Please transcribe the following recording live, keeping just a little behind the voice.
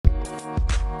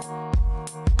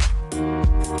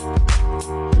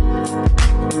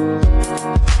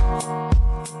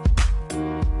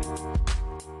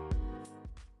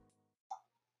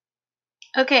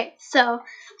Okay, so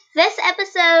this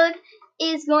episode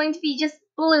is going to be just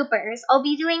bloopers. I'll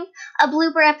be doing a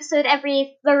blooper episode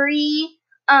every 3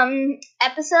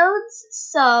 episodes.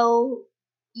 So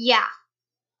yeah.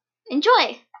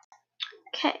 Enjoy.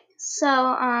 Okay,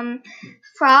 so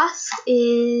Frost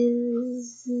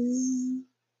is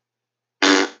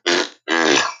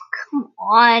come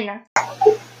on.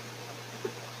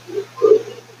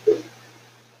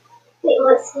 Wait,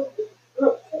 what's it?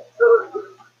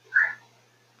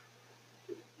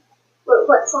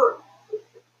 What song?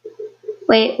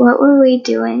 Wait, what were we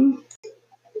doing?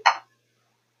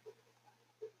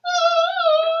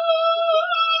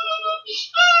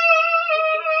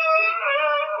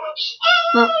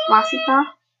 Mossy Paw?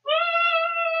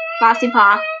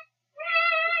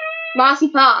 Mossy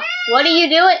Paw, what are you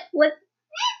doing? What?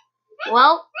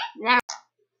 Well, now.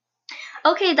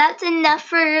 Okay, that's enough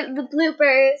for the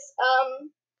bloopers.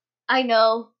 I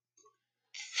know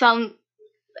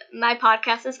my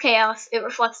podcast is chaos. It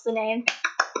reflects the name.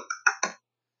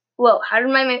 Whoa, how did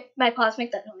my paws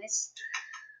make that noise?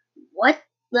 What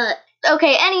the?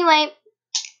 Okay, anyway.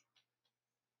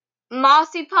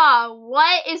 Mossy Paw,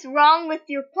 what is wrong with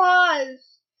your paws?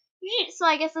 So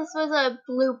I guess this was a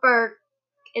blooper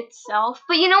itself.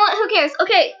 But you know what? Who cares?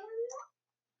 Okay.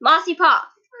 Mossy Paw.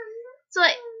 So,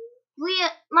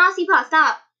 Mossy Paw,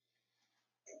 stop.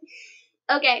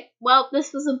 Okay, well,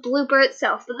 this was a blooper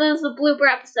itself. But this is a blooper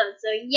episode, so yeah.